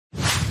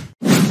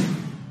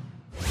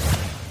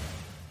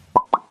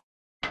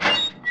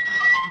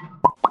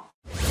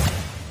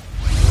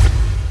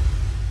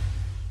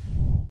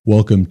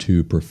Welcome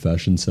to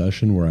Profession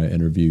Session, where I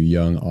interview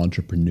young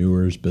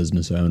entrepreneurs,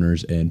 business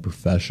owners, and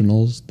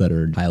professionals that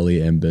are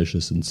highly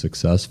ambitious and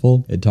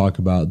successful and talk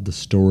about the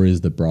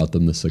stories that brought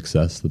them the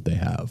success that they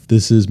have.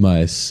 This is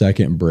my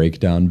second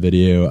breakdown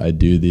video. I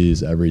do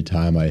these every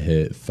time I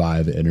hit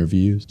 5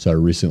 interviews. So I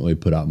recently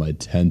put out my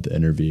 10th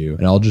interview,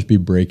 and I'll just be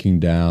breaking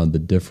down the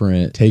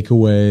different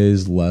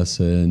takeaways,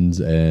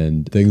 lessons,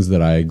 and things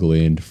that I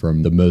gleaned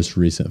from the most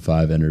recent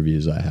 5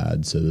 interviews I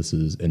had. So this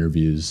is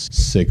interviews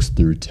 6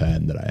 through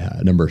 10 that I had.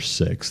 Number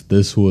 6,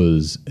 this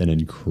was an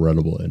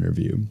incredible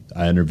interview.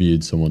 I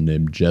interviewed someone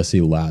named Jesse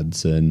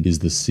Ladson. He's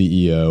the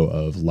CEO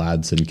of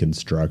Ladson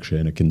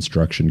Construction, a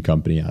construction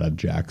company out of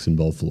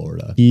Jacksonville,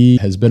 Florida. He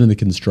has been in the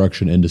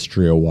construction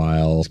industry a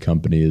while. His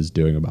company is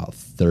doing about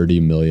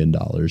 $30 million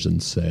in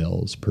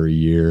sales per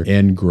year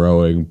and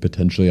growing,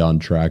 potentially on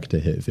track to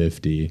hit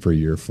 50 for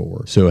year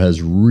 4. So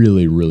has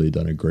really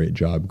done a great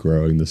job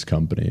growing this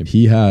company.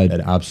 He had an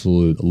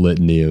absolute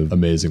litany of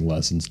amazing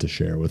lessons to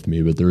share with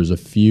me, but there was a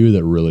few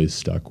that really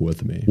stuck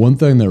with me. One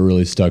thing that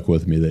really stuck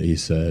with me that he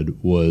said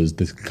was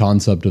the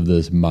concept of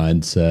this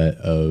mindset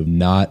of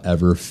not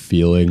ever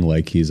feeling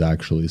like he's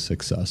actually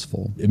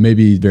successful. It may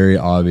be very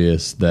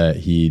obvious that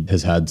he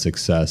has had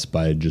success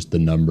by just the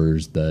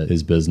numbers that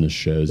his business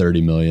shows,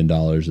 $30 million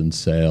in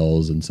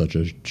sales in such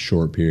a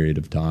short period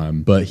of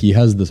time. But he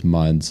has this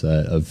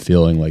mindset of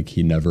feeling like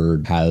he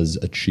never has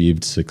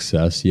achieved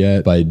success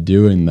yet. By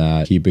doing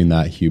that, keeping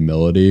that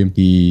humility,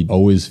 he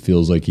always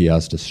feels like he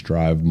has to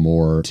strive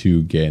more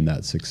to gain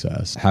that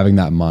success. Having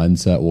that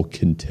mindset will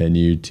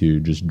continue to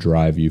just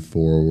drive you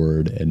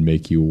forward and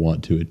make you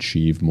want to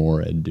achieve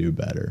more and do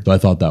better. So I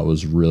thought that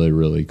was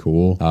really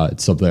cool.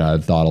 It's something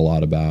I've thought a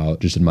lot about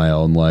just in my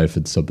own life.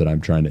 It's something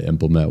I'm trying to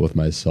implement with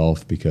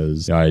myself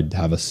because I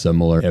have a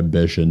similar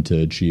ambition to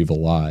achieve a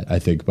lot. I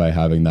think by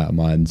having that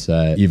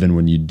mindset, even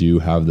when you do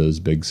have those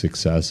big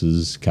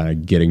successes, kind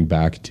of getting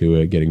back to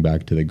it, getting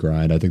back to the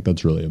grind, I think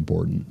that's really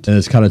important. And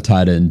it's kind of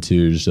tied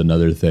into just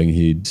another thing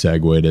he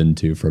segued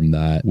into from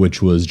that,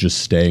 which was just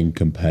staying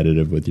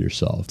competitive with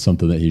yourself.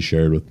 Something that he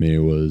shared with me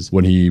was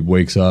when he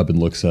wakes up and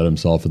looks at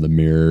himself in the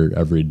mirror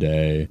every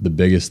day, the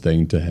biggest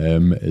thing to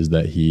him is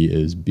that he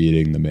is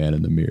beating the man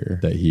in the mirror,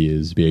 that he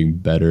is being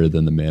better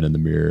than the man in the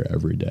mirror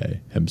every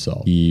day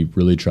himself. He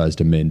really tries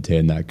to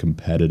maintain that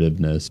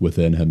competitiveness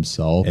within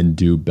himself and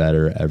do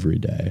better every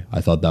day.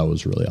 I thought that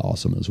was really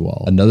awesome as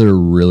well. Another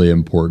really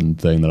important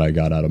thing that I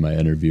got out of my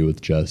interview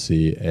with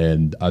Jesse,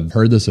 and I've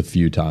heard this a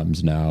few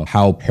times now,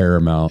 how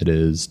paramount it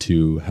is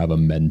to have a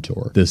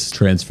mentor. This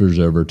transfers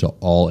over to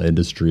all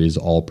industries,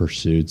 all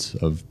pursuits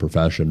of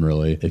profession,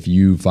 really. If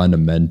you find a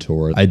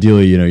mentor,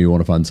 ideally, you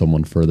want to find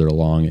someone further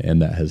along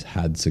and that has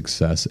had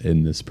success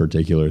in this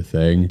particular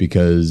thing,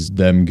 because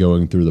them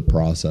going through the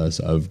process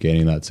of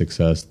gaining that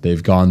success,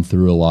 they've gone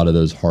through a lot of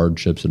those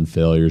hardships and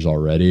failures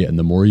already. And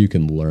the more you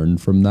can learn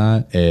from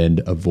that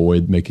and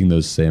avoid making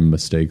those same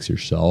mistakes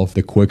yourself,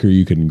 the quicker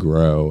you can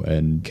grow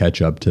and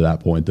catch up to that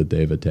point that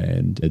they've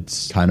attained.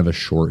 It's kind of a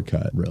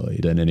shortcut, really,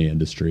 in any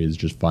industry, is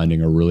just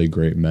finding a really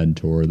great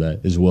mentor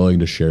that is willing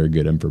to share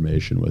good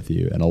information with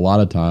you. And a lot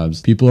of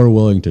times people are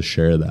willing to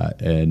share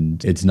that,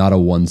 and it's not a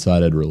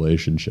one-sided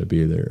relationship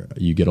either.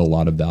 You get a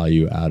lot of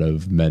value out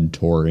of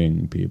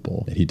mentoring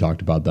people. And he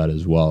talked about that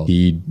as well.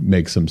 He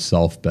makes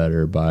himself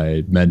better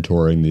by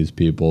mentoring these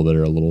people that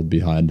are a little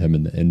behind him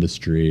in the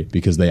industry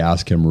because they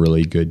ask him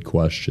really good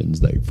questions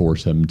that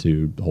force him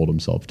to hold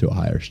himself to a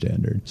higher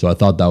standard. So I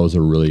thought that was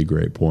a really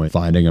great point.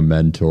 Finding a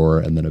mentor,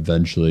 and then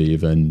eventually,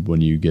 even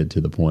when you get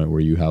to the point where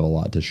you have a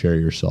lot to share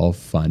yourself,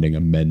 finding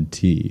a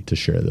mentee to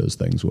share those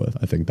things with.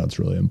 I think that's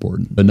really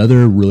important.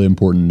 Another really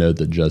important note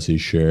that Jesse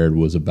shared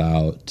was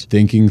about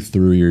thinking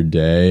through your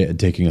day and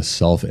taking a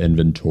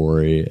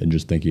self-inventory and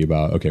just thinking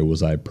about, okay,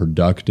 was I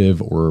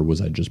productive or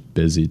was I just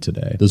busy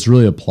today? This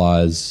really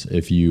applies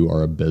if you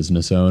are a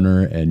business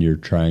owner and you're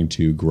trying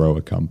to grow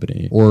a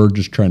company or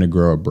just trying to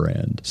grow a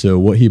brand. So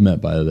what he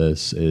meant by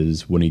this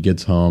is when he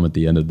gets home at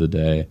the end of the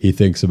day, he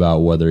thinks about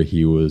whether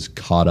he was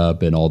caught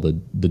up in all the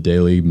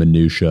daily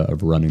minutia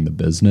of running the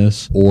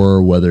business,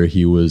 or whether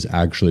he was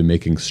actually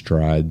making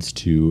strides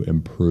to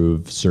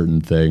improve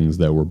certain things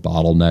that were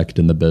bottlenecked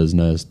in the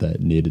business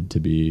that needed to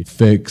be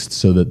fixed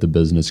so that the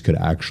business could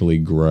actually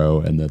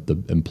grow and that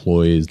the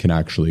employees can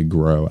actually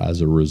grow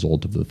as a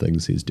result of the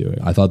things he's doing.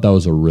 I thought that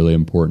was a really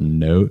important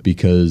note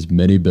because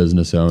many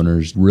business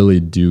owners really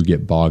do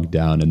get bogged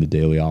down in the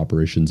daily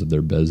operations of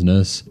their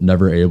business,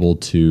 never able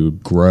to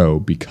grow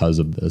because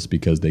of this,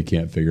 because they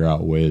can't figure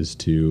out ways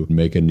to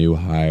make a new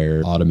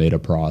hire, automate a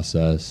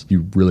process.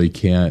 You really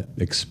can't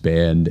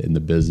expand in the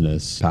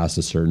business past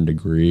a certain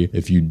degree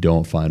if you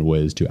don't find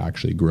ways to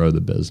actually grow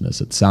the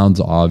business. It sounds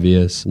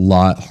obvious, a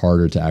lot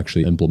harder to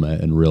actually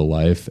implement in real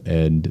life,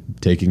 and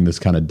taking this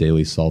kind of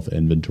daily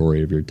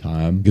self-inventory of your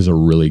time is a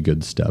really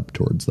good step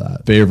towards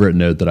that. Favorite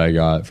note that I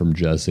got from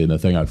Jesse, and the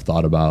thing I've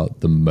thought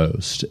about the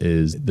most,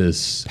 is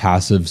this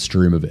passive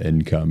stream of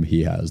income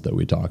he has that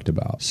we talked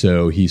about.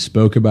 So he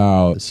spoke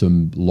about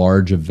some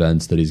large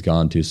events that he's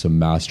gone to, some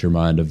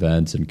mastermind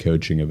events and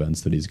coaching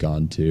events that he's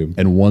gone to.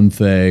 And one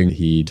thing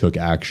he took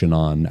action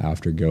on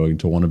after going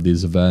to one of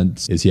these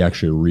events is he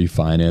actually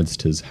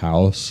refinanced his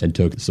house and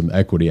took some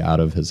equity out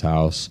of his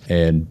house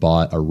and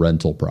bought a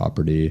rental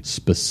property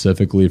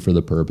specifically for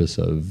the purpose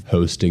of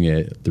hosting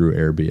it through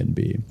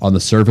Airbnb. On the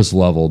surface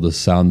level, this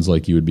sounds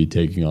like you would be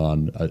taking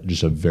on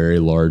just a very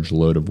large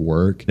load of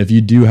work. If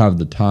you do have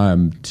the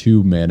time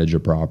to manage a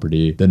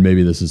property, then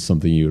maybe this is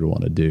something you would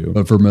want to do.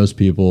 But for most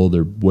people,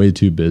 they're way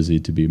too busy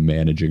to be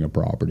managing a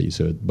property.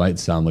 So it might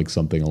sound like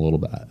something a little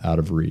bit out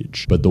of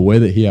reach. But the way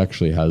that he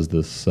actually has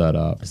this set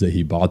up is that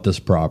he bought this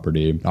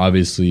property.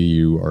 Obviously,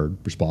 you are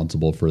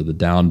responsible for the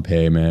down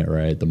payment,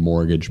 right? The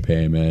mortgage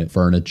payment,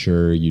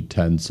 furniture,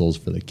 utensils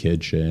for the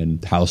kitchen,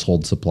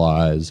 household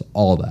supplies,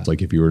 all that. It's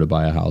like if you were to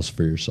buy a house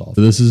for yourself.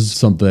 So this is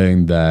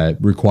something that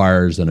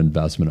requires an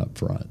investment up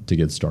front to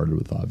get started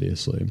with,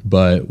 obviously.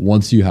 But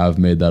once you have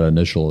made that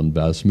initial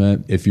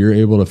investment, if you're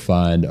able to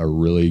find a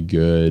really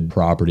good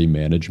property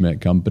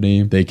management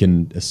company, they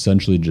can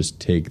essentially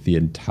just take the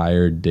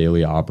entire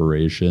daily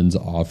operations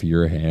off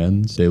your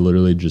hands. They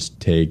literally just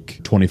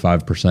take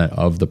 25%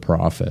 of the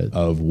profit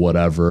of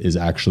whatever is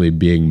actually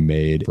being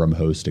made from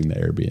hosting the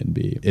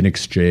Airbnb in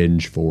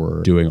exchange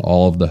for doing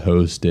all of the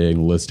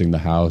hosting, listing the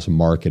house,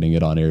 marketing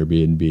it on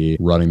Airbnb,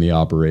 running the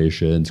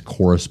operations,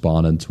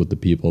 correspondence with the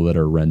people that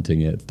are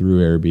renting it through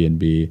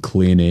Airbnb,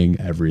 cleaning,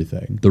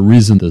 everything. The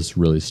reason this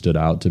really stood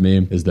out to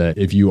me is that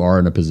if you are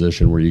in a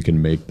position where you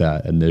can make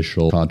that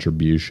initial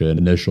contribution,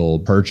 initial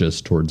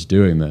purchase towards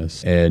doing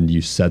this, and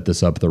you set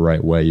this up the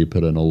right way, you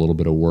put in a little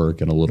bit of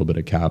work and a little bit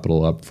of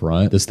capital up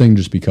front, this thing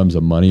just becomes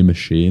a money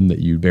machine that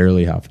you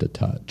barely have to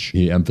touch.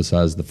 He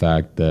emphasized the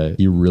fact that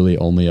he really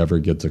only ever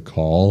gets a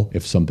call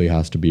if something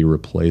has to be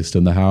replaced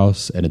in the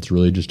house, and it's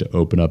really just to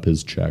open up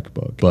his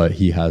checkbook. But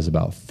he has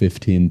about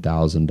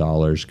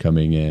 $15,000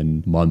 coming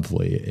in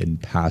monthly in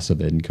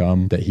passive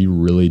income that he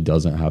really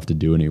doesn't have to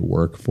do any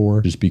work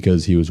for, just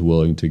because he was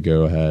willing to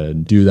go ahead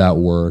and do that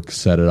work,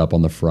 set it up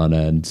on the front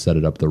end, set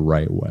it up the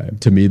right way.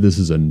 To me, this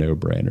is a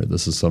no-brainer.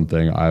 This is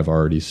something I've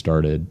already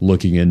started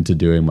looking into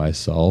doing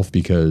myself,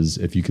 because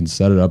if you can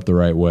set it up the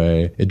right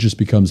way, it just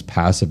becomes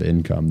passive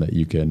income that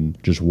you can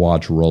just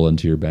watch roll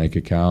into your bank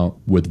account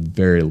with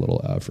very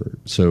little effort.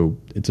 So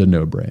it's a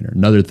no-brainer.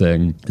 Another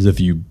thing is if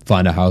you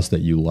find a house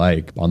that you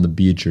like on the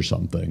beach or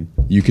something,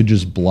 you could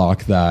just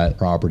block that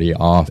property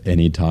off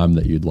anytime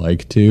that you'd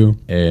like to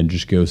and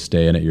just go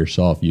stay in it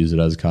yourself. Use it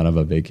as kind of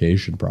a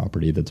vacation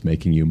property that's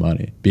making you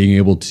money. Being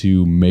able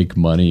to make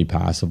money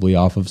passively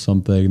off of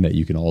something that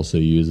you can also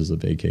use as a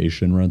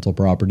vacation rental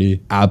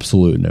property,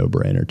 absolute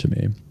no-brainer to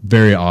me.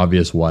 Very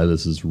obvious why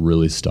this has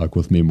really stuck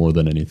with me more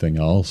than anything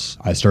else.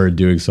 I started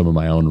doing some of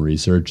my own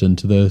research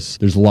into this.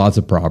 There's lots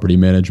of property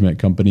management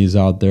companies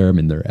out there. I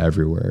mean, they're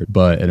everywhere.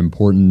 But an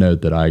important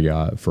note that I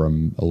got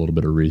from a little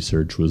bit of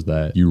research was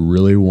that you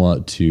really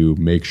want to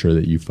make sure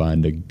that you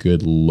find a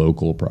good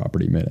local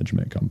property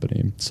management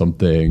company,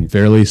 something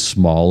fairly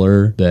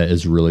smaller that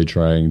is really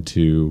trying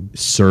to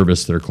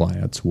service their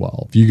clients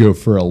well. If you go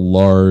for a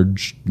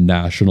large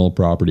national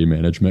property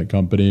management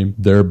company,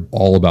 they're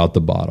all about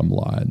the bottom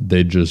line.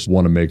 They just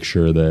want to make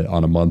sure that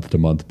on a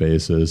month-to-month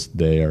basis,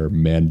 they are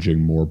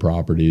managing more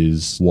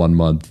properties one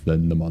month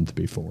than the month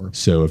before.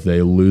 So if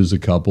they lose a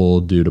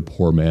couple due to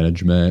poor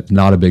management,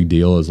 not a big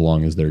deal as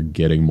long as they're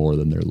getting more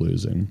than they're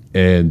losing.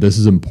 And this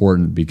is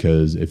important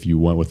because if you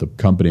went with a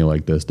company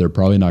like this, they're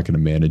probably not going to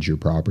manage your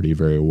property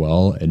very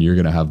well, and you're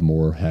going to have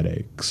more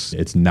headaches.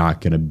 It's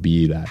not going to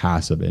be that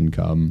passive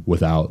income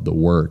without the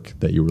work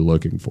that you were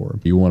looking for.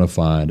 You want to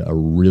find a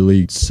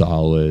really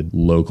solid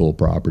local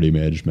property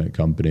management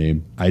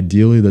company,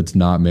 ideally that's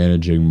not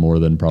managing more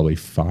than probably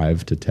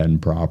 5 to 10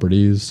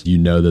 properties. You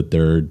know that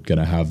they're going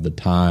to have the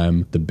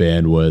time, the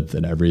bandwidth,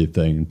 and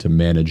everything to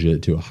manage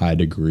it to a high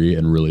degree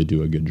and really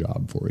do a good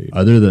job for you.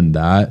 Other than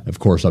that, of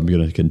course, I'm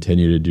going to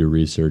continue to do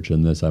research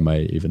in this. I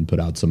might even put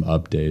out some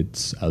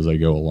updates as I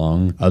go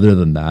along. Other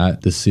than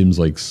that, this seems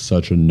like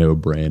such a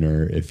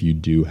no-brainer if you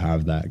do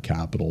have that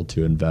capital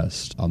to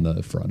invest on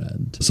the front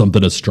end.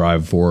 Something to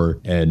strive for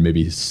and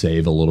maybe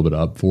save a little bit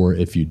up for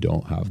if you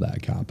don't have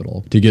that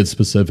capital. To get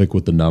specific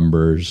with the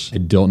numbers, I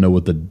don't know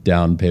what the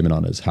down payment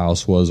on his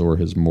house was or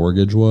his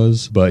mortgage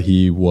was, but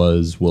he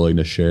was willing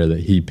to share that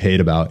he paid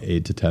about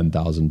 $8,000 to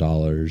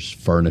 $10,000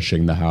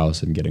 furnishing the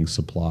house and getting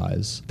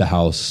supplies. The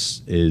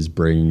house is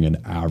bringing an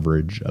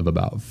average of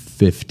about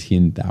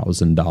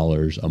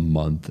 $15,000 a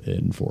month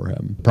in for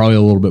him. Probably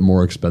a little bit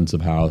more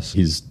expensive house.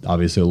 He's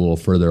obviously a little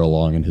further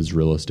along in his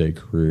real estate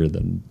career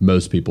than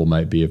most people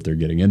might be if they're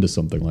getting into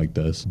something like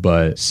this.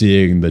 But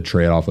seeing the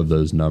trade-off of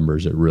those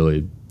numbers, it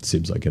really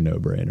seems like a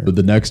no-brainer. But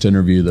the next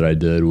interview that I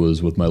did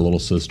was with my little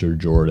sister,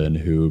 Jordan,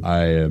 who I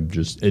am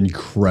just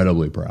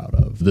incredibly proud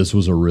of. This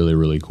was a really,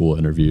 really cool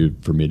interview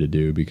for me to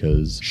do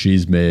because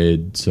she's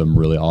made some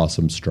really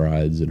awesome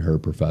strides in her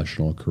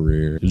professional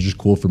career. It was just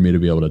cool for me to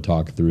be able to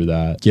talk through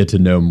that, get to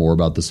know more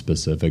about the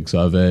specifics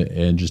of it,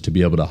 and just to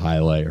be able to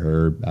highlight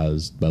her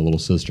as my little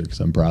sister because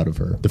I'm proud of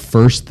her. The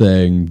first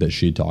thing that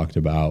she talked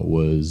about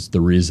was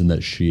the reason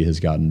that she has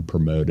gotten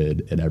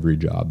promoted in every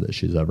job that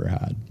she's ever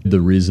had.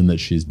 The reason that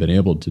she's been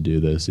able to do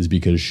this is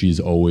because she's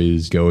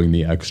always going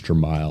the extra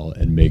mile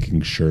and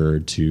making sure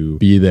to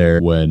be there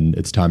when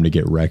it's time to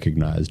get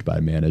recognized by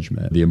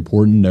management. The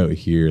important note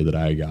here that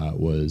I got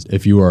was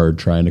if you are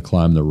trying to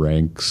climb the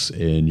ranks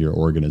in your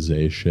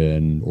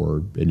organization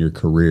or in your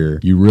career,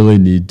 you really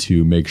need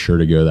to make sure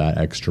to go that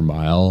extra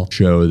mile,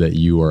 show that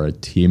you are a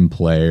team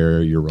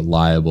player, you're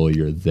reliable,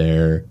 you're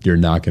there, you're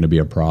not going to be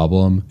a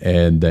problem,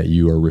 and that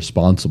you are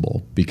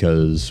responsible,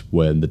 because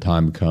when the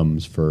time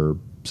comes for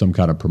some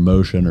kind of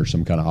promotion or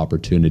some kind of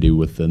opportunity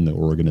within the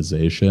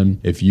organization,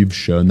 if you've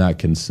shown that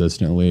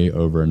consistently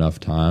over enough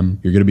time,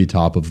 you're going to be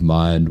top of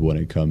mind when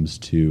it comes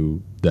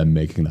to them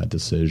making that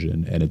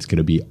decision, and it's going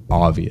to be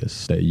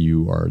obvious that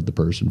you are the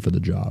person for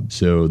the job.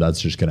 So that's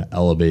just going to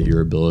elevate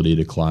your ability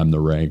to climb the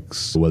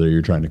ranks, whether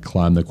you're trying to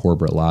climb the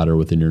corporate ladder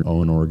within your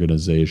own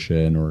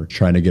organization or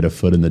trying to get a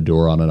foot in the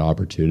door on an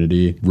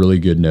opportunity. Really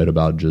good note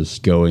about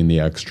just going the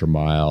extra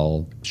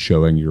mile,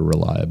 showing your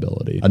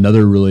reliability.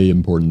 Another really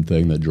important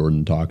thing that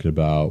Jordan talked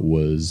about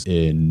was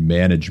in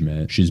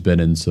management. She's been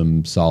in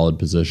some solid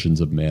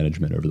positions of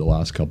management over the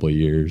last couple of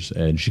years,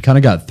 and she kind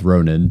of got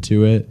thrown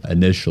into it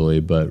initially,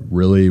 but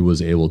really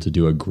was able to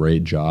do a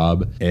great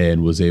job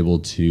and was able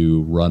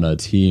to run a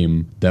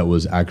team that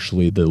was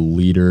actually the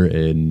leader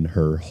in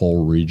her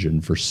whole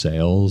region for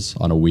sales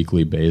on a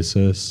weekly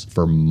basis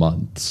for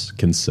months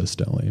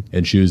consistently.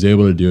 And she was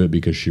able to do it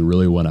because she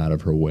really went out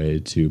of her way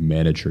to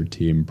manage her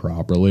team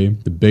properly.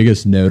 The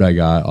biggest note I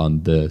got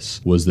on this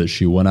was that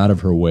she went out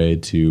of her way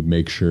to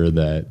make sure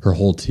that her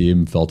whole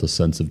team felt a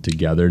sense of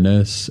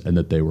togetherness and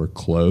that they were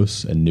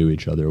close and knew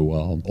each other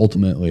well.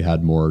 Ultimately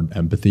had more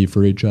empathy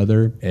for each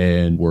other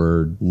and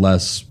were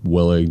less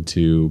willing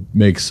to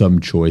make some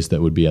choice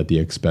that would be at the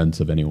expense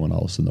of anyone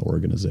else in the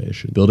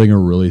organization. Building a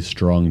really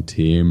strong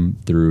team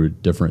through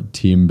different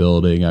team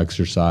building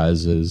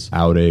exercises,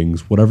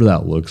 outings, whatever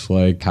that looks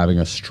like, having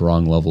a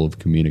strong level of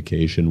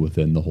communication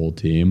within the whole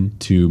team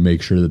to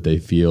make sure that they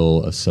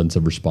feel a sense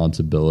of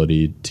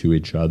responsibility to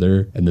each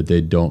other and that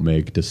they don't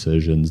make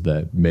decisions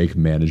that make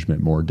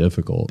management more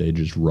difficult. They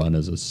just run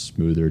as a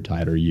smoother,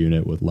 tighter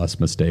unit with less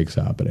mistakes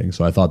happening.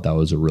 So I thought that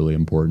was a really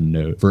important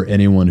note for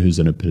anyone who's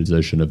in a position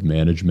of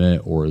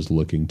management or is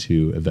looking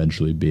to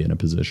eventually be in a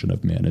position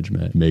of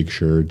management. Make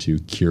sure to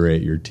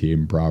curate your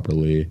team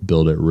properly,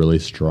 build it really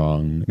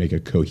strong, make a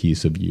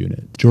cohesive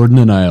unit. Jordan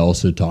and I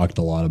also talked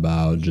a lot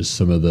about just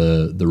some of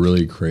the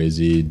really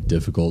crazy,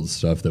 difficult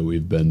stuff that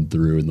we've been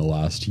through in the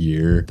last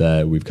year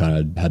that we've kind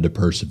of had to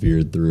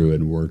persevere through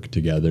and work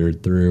together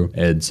through.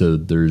 And so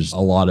there's a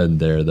lot in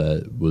there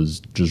that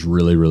was just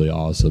really, really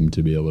awesome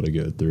to be able to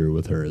go through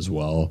with her as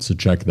well. So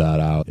check that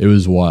out. It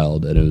was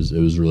wild and it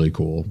was really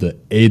cool. The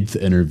eighth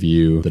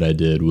interview that I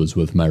did was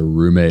with my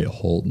roommate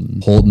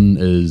Holton. Holton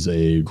is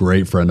a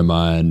great friend of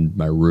mine,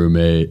 my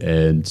roommate,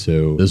 and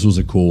so this was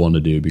a cool one to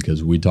do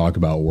because we talk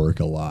about work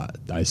a lot.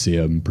 I see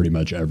him pretty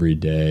much every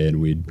day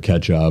and we'd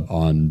catch up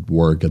on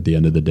work at the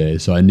end of the day.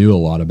 So I knew a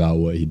lot about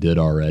what he did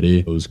already.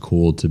 It was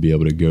cool to be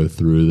able to go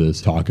through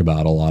this, talk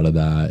about a lot of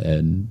that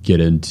and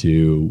get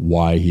into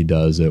why he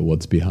does it,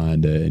 what's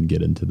behind it, and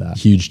get into that.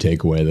 Huge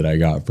takeaway that I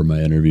got from my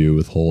interview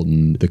with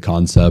Holton, the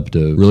concept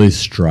of really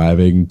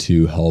striving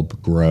to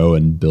help grow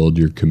and build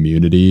your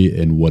community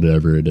in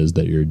whatever it is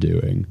that you're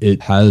doing.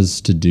 It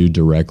has to do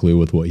directly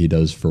with what he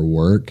does for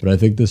work, but I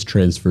think this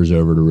transfers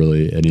over to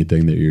really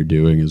anything that you're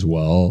doing as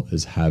well,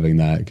 is having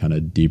that kind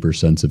of deeper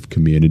sense of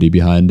community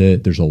behind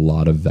it. There's a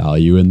lot of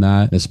value in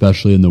that,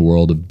 especially in the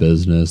world of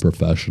business,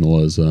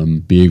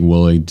 professionalism, being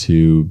willing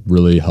to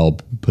really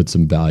help put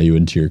some value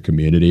into your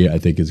community, I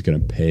think is going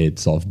to pay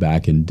itself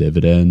back in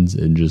dividends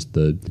and just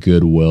the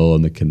goodwill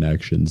and the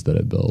connections that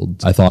it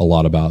builds. I thought a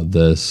lot about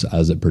this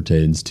as it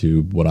pertains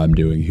to what I'm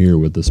doing here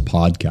with this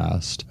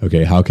podcast.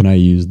 Okay, how can I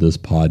use this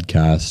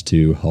podcast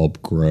to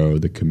help grow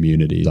the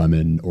community? I'm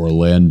in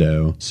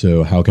Orlando,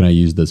 so how can I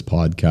use this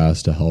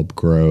podcast to help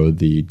grow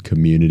the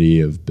community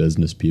of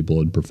business people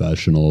and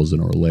professionals in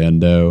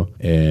Orlando?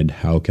 And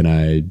how can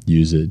I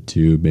use it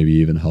to maybe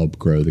even help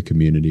grow the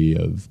community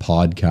of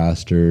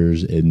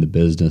podcasters in the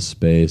business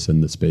space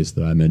and the space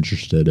that I'm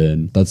interested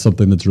in? That's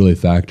something that's really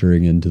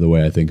factoring into the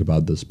way I think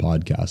about this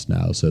podcast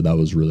now. So that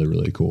was really,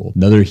 really cool.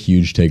 Another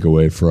huge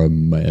takeaway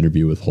from my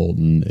interview with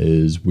Holton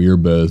is we're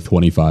both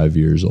 25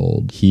 years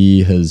old.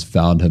 He has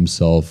found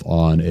himself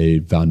on a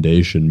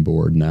foundation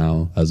board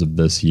now as of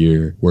this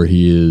year, where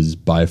he is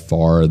by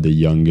far the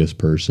youngest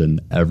person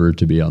ever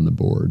to be on the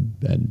board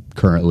and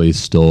currently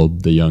still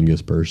the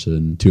youngest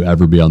person to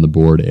ever be on the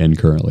board and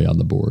currently on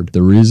the board.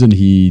 The reason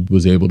he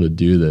was able to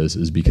do this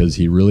is because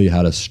he really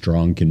had a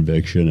strong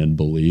conviction and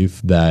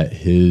belief that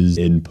his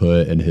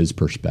input and his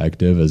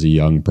perspective as a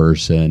young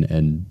person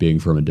and being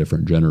from a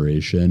different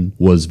generation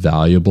was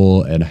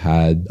valuable and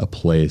had a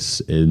place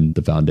in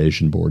the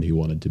foundation board he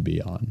wanted to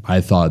be on.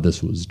 I thought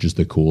this was just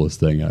the coolest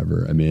thing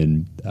ever. I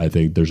mean, I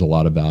think there's a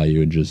lot of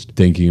value in just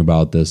thinking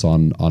about this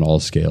on all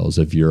scales.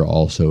 If you're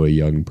also a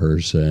young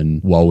person,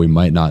 while we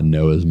might not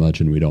know as much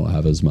and we don't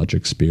have as much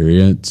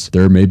experience,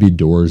 there may be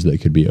doors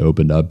that could be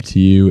opened up to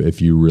you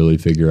if you really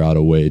figure out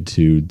a way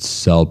to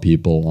sell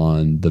people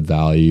on the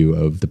value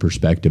of the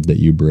perspective that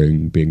you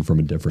bring, being from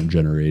a different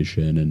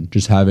generation and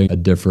just having a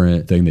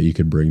different thing that you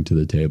could bring to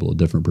the table, a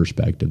different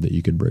perspective that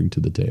you could bring to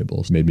the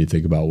table. So it made me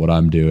think about what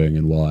I'm doing,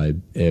 and while I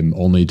am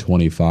only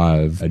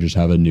 25, I just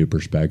have a new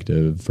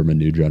perspective from a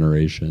new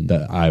generation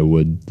that I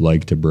would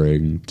like to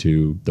bring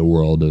to the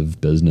world of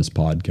business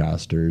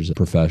podcasters,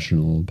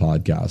 professional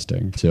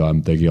podcasting. So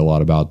I'm thinking a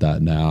lot about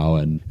that now,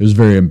 and it was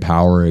very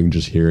empowering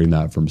just hearing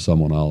that from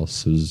someone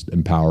else. It was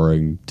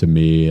empowering to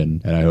me,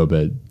 and I hope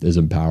it is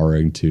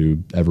empowering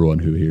to everyone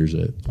who hears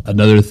it.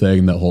 Another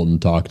thing that Holton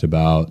talked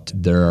about,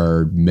 there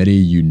are many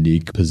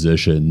unique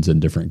positions in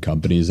different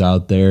companies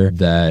out there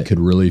that could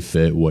really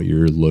fit what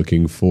you're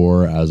looking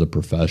for as a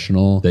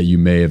professional that you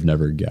may have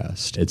never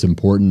guessed. It's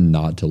important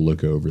not to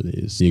look over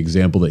these. The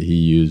example that he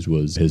used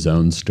was his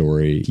own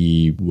story.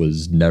 He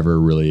was never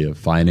really a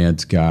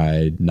finance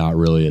guy, not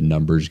really a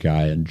numbers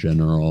guy in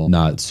general,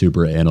 not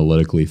super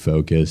analytically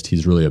focused.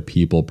 He's really a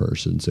people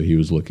person. So he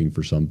was looking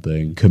for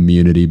something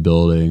community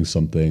building,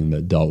 something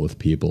that dealt with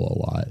people a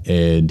lot.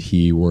 And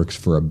he works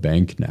for a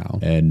bank now.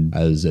 And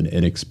as an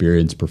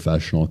inexperienced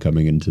professional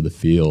coming into the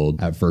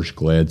field, at first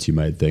glance, you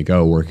might think,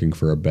 oh, working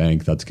for a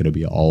bank, that's going to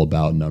be all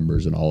about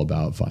numbers and all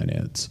about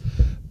finance.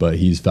 But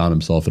he's found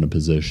himself in a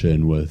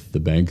position with the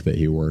bank that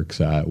he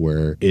works at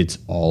where it's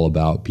all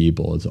about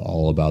people. It's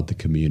all about the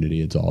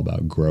community. It's all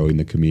about growing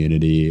the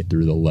community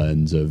through the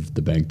lens of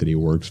the bank that he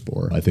works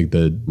for. I think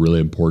the really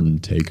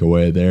important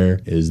takeaway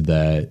there is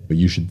that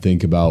you should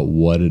think about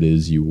what it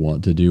is you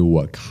want to do,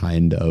 what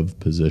kind of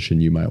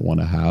position you might want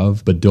to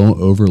have, but don't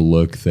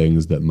overlook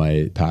things that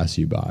might pass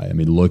you by. I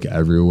mean, look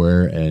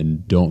everywhere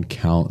and don't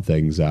count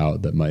things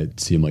out that might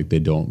seem like they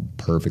don't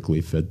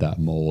perfectly fit that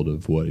mold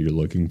of what you're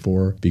looking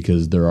for,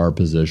 because there are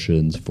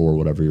positions for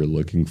whatever you're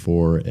looking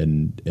for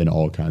in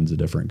all kinds of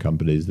different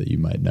companies that you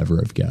might never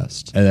have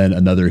guessed. And then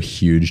another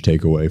huge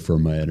takeaway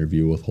from my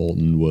interview with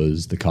Holton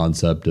was the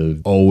concept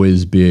of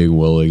always being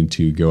willing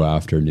to go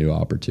after new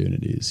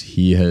opportunities.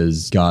 He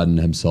has gotten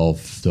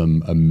himself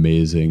some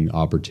amazing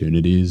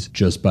opportunities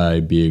just by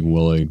being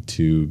willing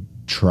to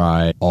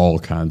try all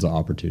kinds of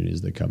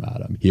opportunities that come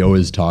at him. He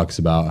always talks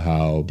about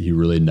how he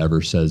really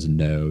never says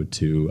no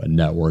to a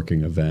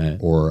networking event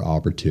or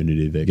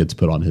opportunity that gets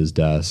put on his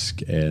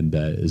desk and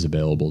that is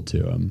available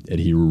to him. And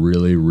he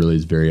really, really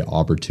is very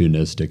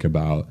opportunistic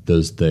about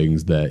those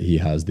things that he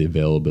has the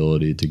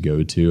availability to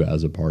go to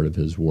as a part of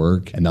his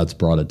work. And that's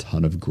brought a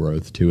ton of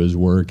growth to his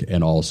work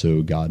and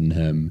also gotten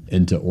him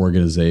into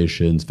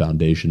organizations,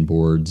 foundation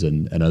boards,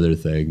 and other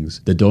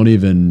things that don't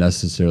even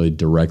necessarily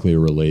directly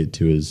relate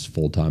to his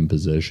full-time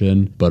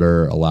position, but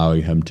are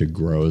allowing him to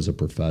grow as a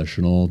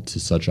professional to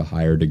such a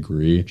higher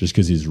degree just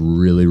because he's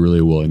really,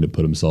 really willing to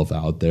put himself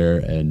out there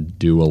and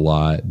do a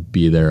lot,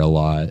 be there a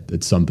lot.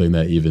 It's something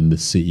that even the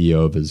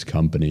CEO of his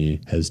company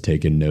has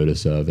taken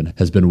notice of and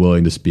has been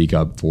willing to speak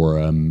up for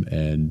him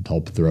and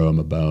help throw him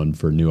a bone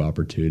for new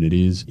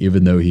opportunities.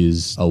 Even though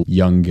he's a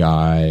young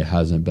guy,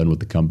 hasn't been with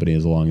the company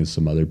as long as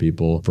some other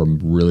people, from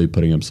really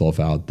putting himself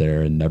out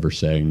there and never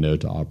saying no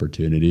to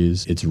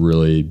opportunities, it's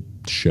really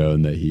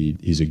shown that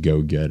he's a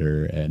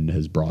go-getter and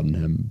has brought in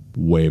him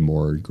way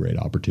more great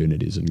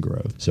opportunities and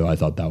growth. So I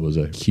thought that was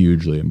a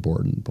hugely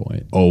important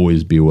point.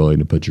 Always be willing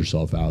to put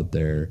yourself out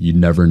there. You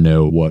never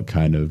know what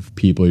kind of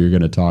people you're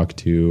going to talk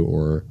to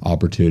or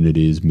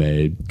opportunities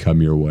may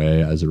come your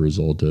way as a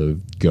result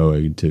of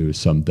going to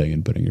something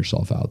and putting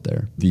yourself out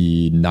there.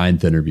 The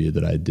 9th interview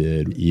that I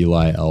did,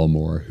 Eli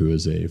Elmore, who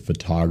is a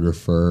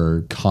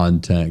photographer,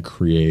 content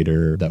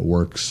creator that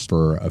works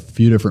for a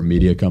few different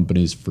media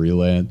companies,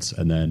 freelance,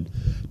 and then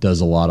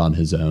does a lot on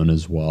his own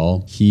as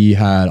well. He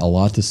had a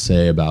lot to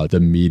say about the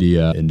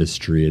media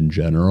industry in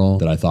general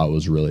that I thought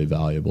was really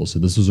valuable. So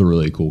this was a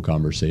really cool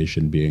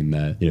conversation, being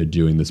that,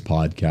 doing this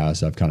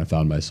podcast, I've kind of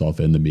found myself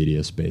in the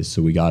media space.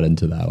 So we got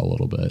into that a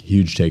little bit.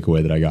 Huge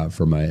takeaway that I got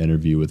from my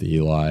interview with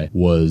Eli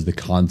was the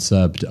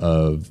concept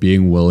of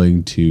being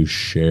willing to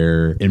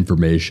share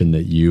information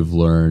that you've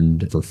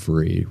learned for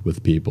free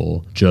with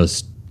people,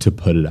 just to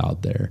put it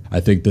out there. I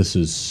think this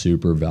is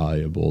super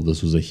valuable.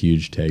 This was a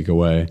huge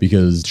takeaway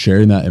because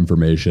sharing that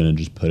information and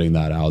just putting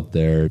that out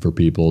there for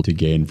people to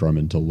gain from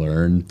and to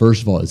learn,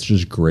 first of all, it's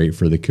just great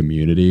for the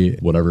community.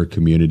 Whatever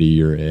community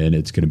you're in,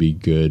 it's going to be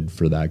good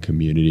for that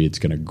community. It's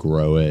going to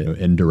grow it,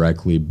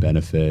 indirectly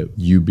benefit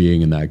you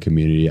being in that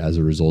community as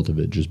a result of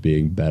it just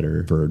being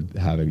better for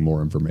having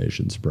more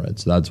information spread.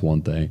 So that's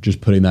one thing. Just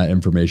putting that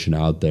information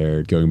out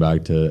there, going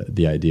back to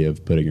the idea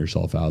of putting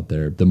yourself out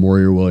there, the more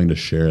you're willing to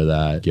share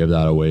that, give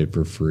that away away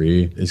for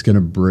free is going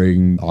to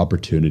bring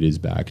opportunities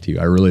back to you.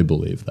 I really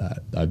believe that.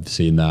 I've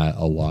seen that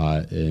a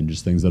lot in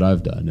just things that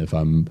I've done. If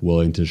I'm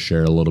willing to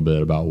share a little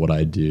bit about what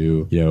I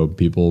do,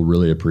 people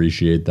really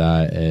appreciate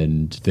that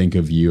and think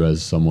of you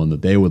as someone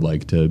that they would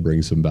like to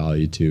bring some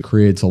value to.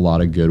 Creates a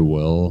lot of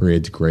goodwill,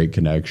 creates great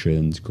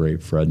connections,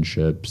 great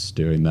friendships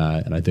doing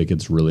that. And I think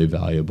it's really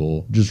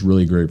valuable, just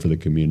really great for the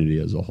community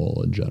as a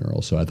whole in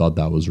general. So I thought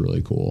that was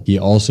really cool. He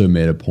also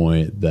made a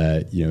point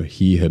that,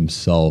 he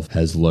himself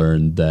has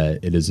learned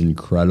that it is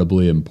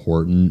incredibly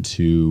important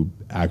to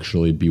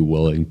actually be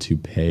willing to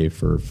pay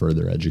for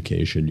further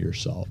education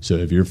yourself. So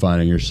if you're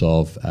finding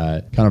yourself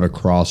at kind of a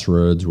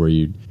crossroads where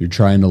you're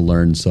trying to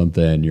learn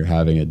something, you're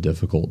having a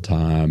difficult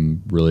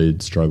time, really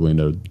struggling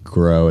to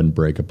grow and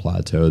break a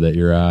plateau that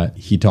you're at,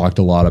 he talked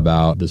a lot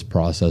about this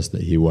process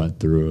that he went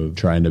through of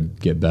trying to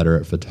get better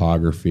at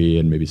photography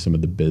and maybe some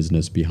of the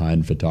business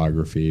behind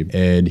photography.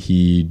 And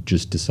he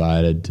just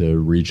decided to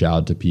reach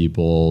out to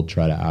people,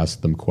 try to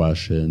ask them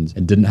questions,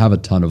 and didn't have a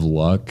ton of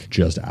luck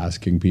just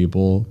asking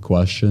people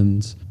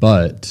questions.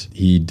 But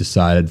he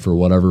decided for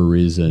whatever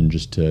reason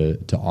just to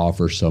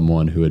offer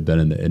someone who had been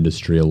in the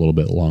industry a little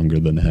bit longer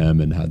than him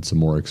and had some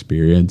more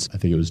experience. I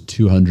think it was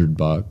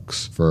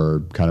 $200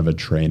 for kind of a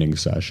training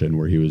session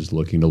where he was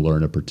looking to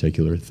learn a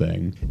particular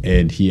thing.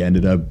 And he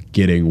ended up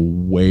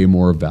getting way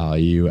more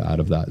value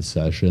out of that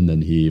session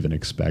than he even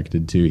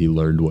expected to. He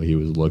learned what he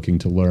was looking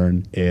to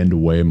learn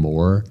and way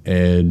more.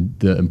 And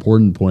the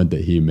important point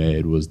that he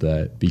made was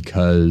that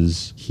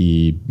because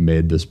he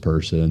made this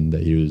person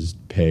that he was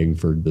paying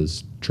for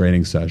this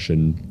training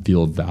session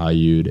feel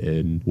valued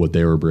in what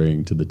they were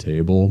bringing to the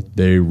table,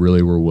 they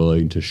really were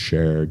willing to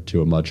share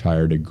to a much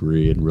higher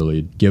degree and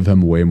really give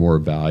him way more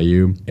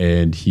value.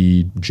 And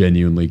he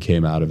genuinely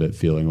came out of it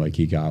feeling like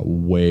he got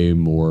way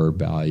more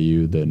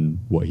value than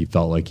what he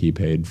felt like he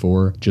paid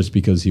for, just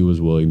because he was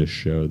willing to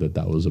show that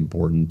that was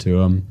important to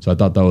him. So I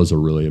thought that was a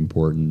really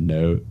important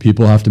note.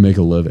 People have to make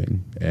a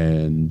living,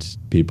 and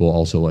people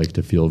also like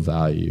to feel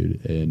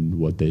valued in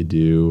what they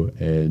do.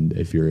 And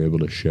if you're able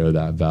to show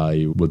that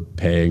value with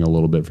paying a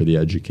little bit for the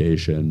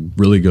education,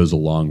 really goes a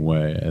long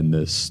way. And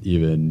this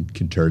even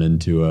can turn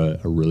into a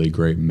really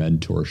great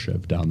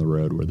mentorship down the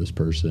road where this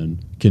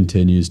person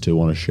continues to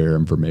want to share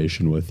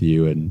information with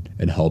you and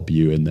help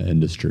you in the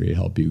industry,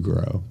 help you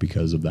grow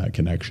because of that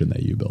connection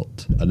that you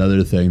built.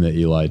 Another thing that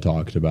Eli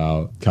talked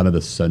about, kind of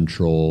the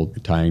central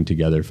tying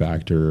together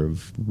factor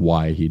of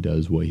why he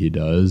does what he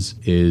does,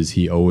 is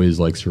he always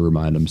likes to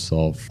remind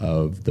himself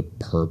of the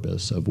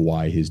purpose of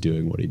why he's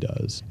doing what he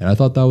does. And I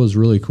thought that was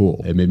really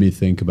cool. It made me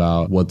think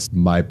about, what's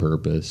my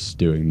purpose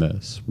doing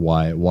this?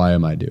 Why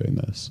am I doing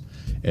this?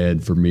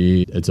 And for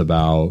me, it's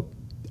about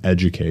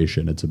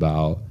education. It's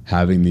about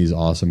having these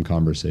awesome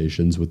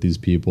conversations with these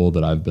people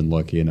that I've been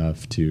lucky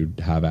enough to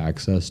have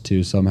access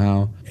to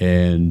somehow,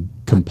 and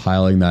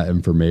compiling that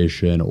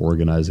information,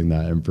 organizing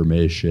that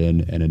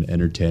information in an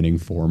entertaining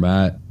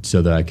format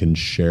so that I can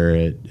share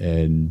it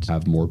and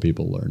have more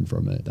people learn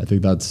from it. I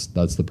think that's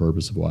the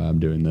purpose of why I'm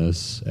doing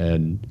this.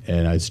 And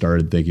I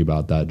started thinking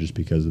about that just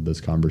because of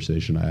this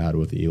conversation I had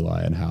with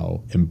Eli and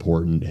how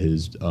important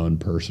his own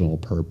personal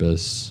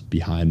purpose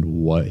behind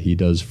what he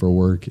does for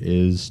work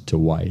is to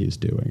why he's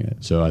doing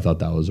it. So I thought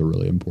that was a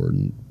really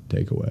important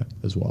takeaway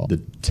as well. The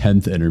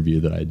 10th interview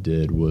that I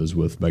did was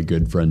with my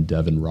good friend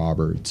Devin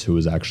Roberts, who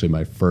was actually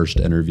my first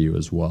interview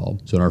as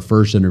well. So in our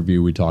first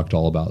interview, we talked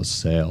all about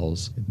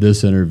sales.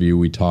 This interview,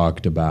 we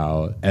talked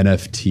about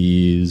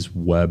NFTs,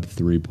 Web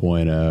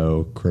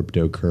 3.0,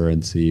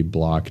 cryptocurrency,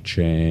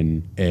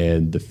 blockchain,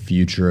 and the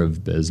future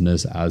of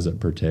business as it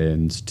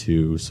pertains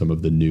to some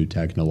of the new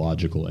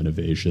technological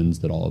innovations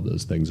that all of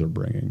those things are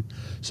bringing.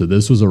 So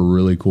this was a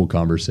really cool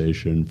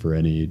conversation for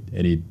any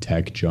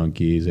tech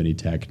junkies, any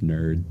tech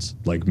nerds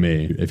like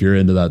me. If you're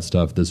into that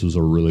stuff, this was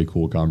a really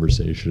cool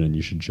conversation and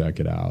you should check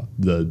it out.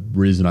 The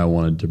reason I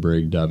wanted to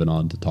bring Devin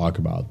on to talk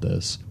about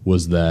this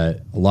was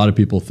that a lot of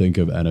people think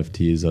of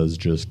NFTs as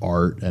just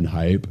art and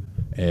hype,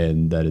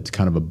 and that it's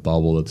kind of a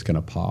bubble that's going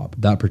to pop.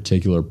 That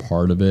particular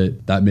part of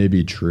it, that may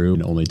be true,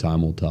 and only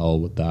time will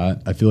tell with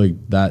that. I feel like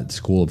that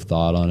school of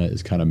thought on it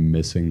is kind of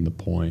missing the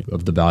point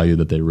of the value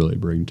that they really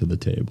bring to the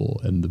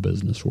table in the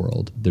business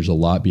world. There's a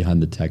lot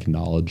behind the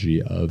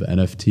technology of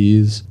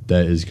NFTs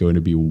that is going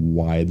to be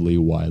widely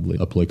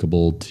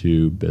applicable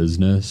to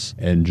business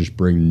and just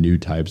bring new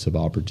types of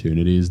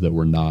opportunities that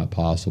were not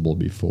possible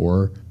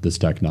before this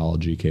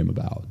technology came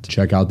about.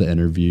 Check out the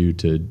interview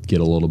to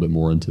get a little bit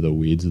more into the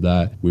weeds of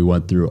that. We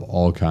went through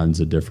all kinds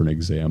of different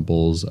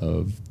examples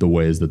of the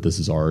ways that this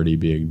is already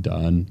being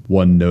done.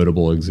 One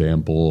notable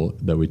example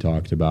that we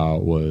talked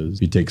about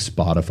was, you take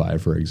Spotify,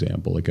 for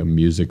example, like a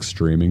music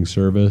streaming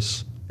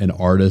service. an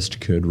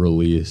artist could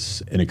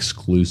release an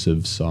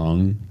exclusive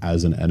song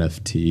as an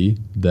NFT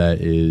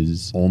that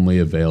is only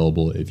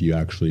available if you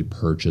actually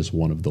purchase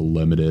one of the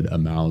limited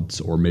amounts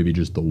or maybe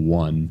just the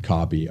one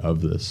copy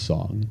of this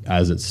song.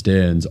 As it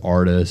stands,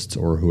 artists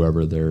or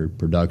whoever their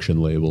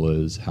production label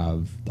is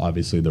have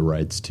obviously the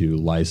rights to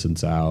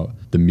license out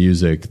the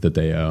music that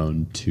they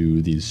own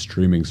to these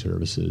streaming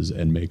services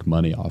and make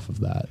money off of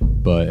that.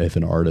 But if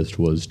an artist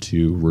was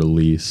to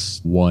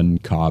release one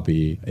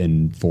copy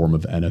in form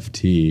of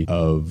NFT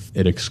of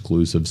an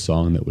exclusive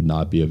song that would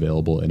not be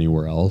available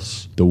anywhere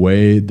else, the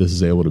way this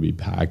is able to be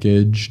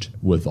packaged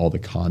with all the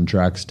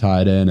contracts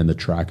tied in and the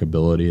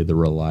trackability, the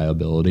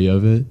reliability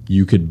of it,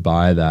 you could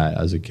buy that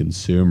as a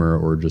consumer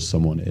or just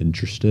someone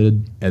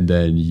interested, and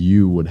then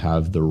you would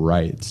have the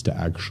rights to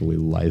actually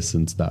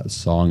license that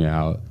song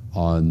out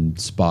on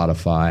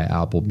Spotify,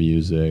 Apple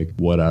Music,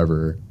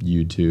 whatever,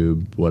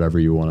 YouTube, whatever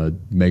you want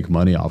to make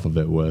money off of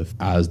it with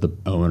as the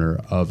owner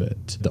of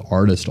it. The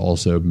artist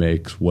also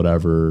makes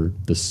whatever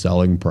the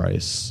selling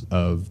price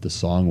of the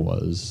song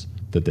was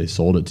that they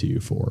sold it to you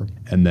for.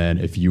 And then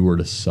if you were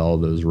to sell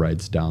those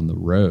rights down the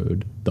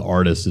road, the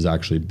artist is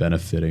actually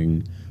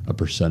benefiting a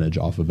percentage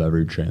off of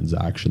every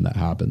transaction that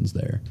happens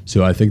there.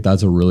 So I think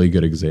that's a really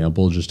good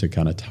example just to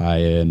kind of tie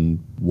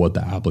in what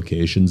the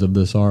applications of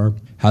this are.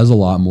 Has a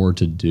lot more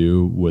to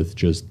do with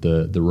just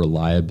the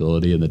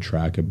reliability and the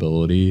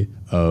trackability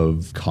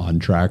of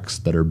contracts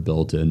that are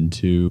built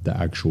into the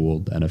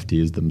actual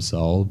NFTs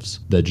themselves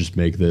that just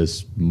make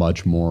this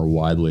much more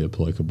widely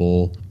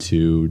applicable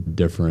to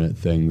different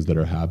things that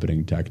are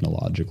happening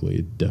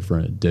technologically,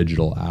 different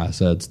digital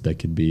assets that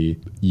could be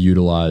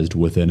utilized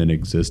within an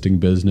existing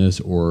business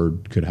or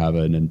could have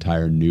an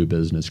entire new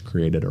business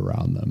created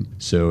around them.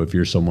 So if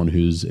you're someone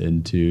who's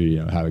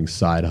into, having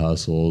side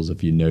hustles,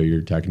 if you know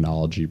your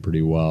technology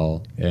pretty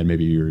well, and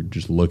maybe you're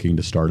just looking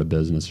to start a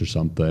business or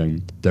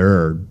something, there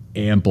are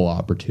ample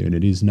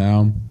opportunities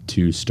now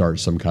to start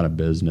some kind of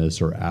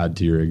business or add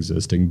to your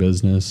existing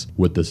business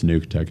with this new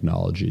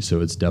technology.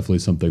 So it's definitely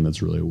something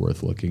that's really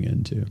worth looking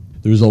into.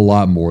 There's a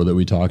lot more that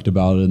we talked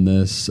about in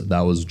this.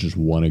 That was just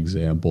one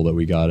example that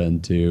we got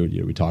into.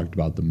 We talked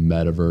about the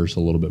metaverse a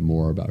little bit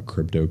more, about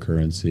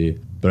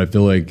cryptocurrency. But I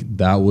feel like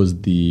that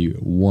was the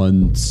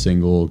one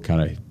single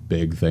kind of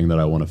big thing that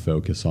I want to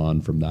focus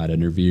on from that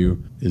interview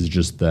is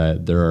just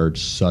that there are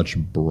such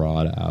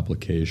broad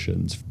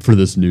applications for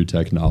this new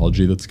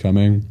technology that's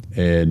coming.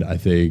 And I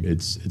think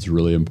it's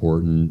really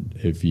important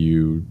if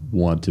you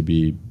want to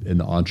be in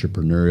the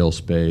entrepreneurial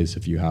space,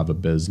 if you have a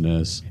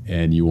business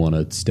and you want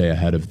to stay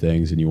ahead of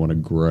things and you want to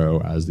grow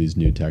as these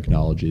new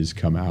technologies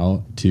come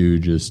out, to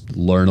just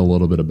learn a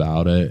little bit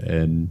about it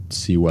and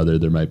see whether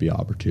there might be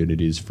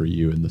opportunities for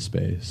you in the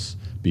space,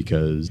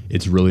 because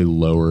it's really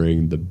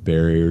lowering the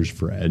barriers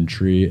for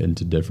entry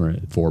into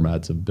different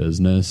formats of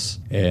business.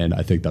 And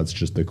I think that's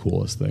just the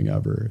coolest thing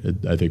ever.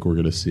 I think we're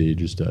going to see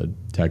just a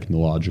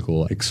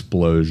technological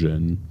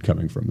explosion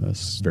coming from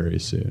this very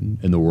soon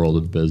in the world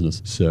of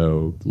business.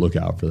 So look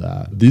out for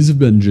that. These have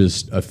been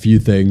just a few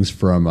things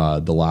from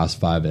the last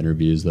 5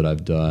 interviews that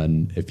I've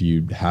done. If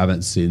you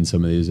haven't seen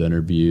some of these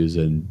interviews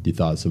and you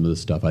thought some of the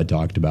stuff I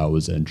talked about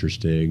was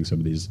interesting, some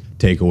of these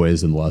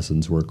takeaways and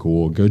lessons were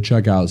cool, go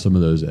check out some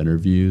of those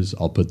interviews.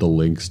 I'll put the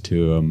links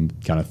to them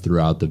kind of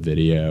throughout the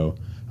video.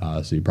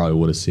 So you probably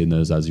would have seen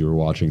those as you were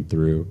watching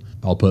through.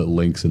 I'll put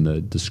links in the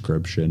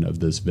description of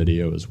this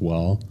video as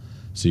well,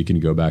 so you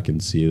can go back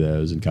and see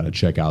those and kind of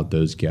check out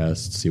those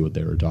guests, see what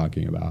they were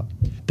talking about.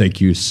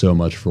 Thank you so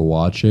much for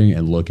watching,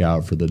 and look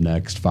out for the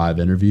next 5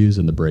 interviews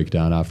and the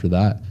breakdown after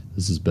that.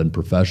 This has been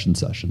Profession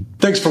Session.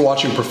 Thanks for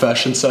watching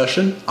Profession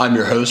Session. I'm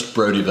your host,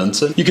 Brody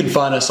Vincent. You can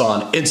find us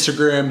on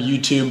Instagram,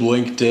 YouTube,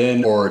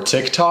 LinkedIn, or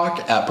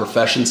TikTok at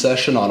Profession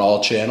Session on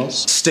all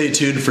channels. Stay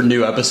tuned for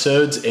new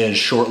episodes and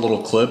short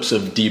little clips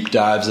of deep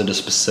dives into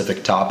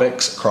specific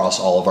topics across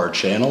all of our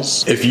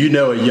channels. If you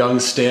know a young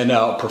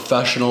standout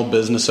professional,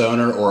 business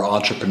owner, or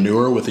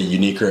entrepreneur with a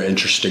unique or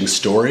interesting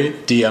story,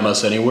 DM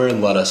us anywhere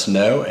and let us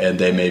know, and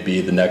they may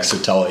be the next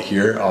to tell it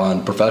here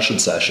on Profession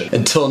Session.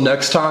 Until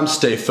next time,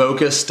 stay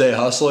focused, stay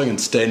hustling, and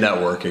stay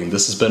networking.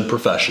 This has been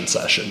Profession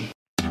Session.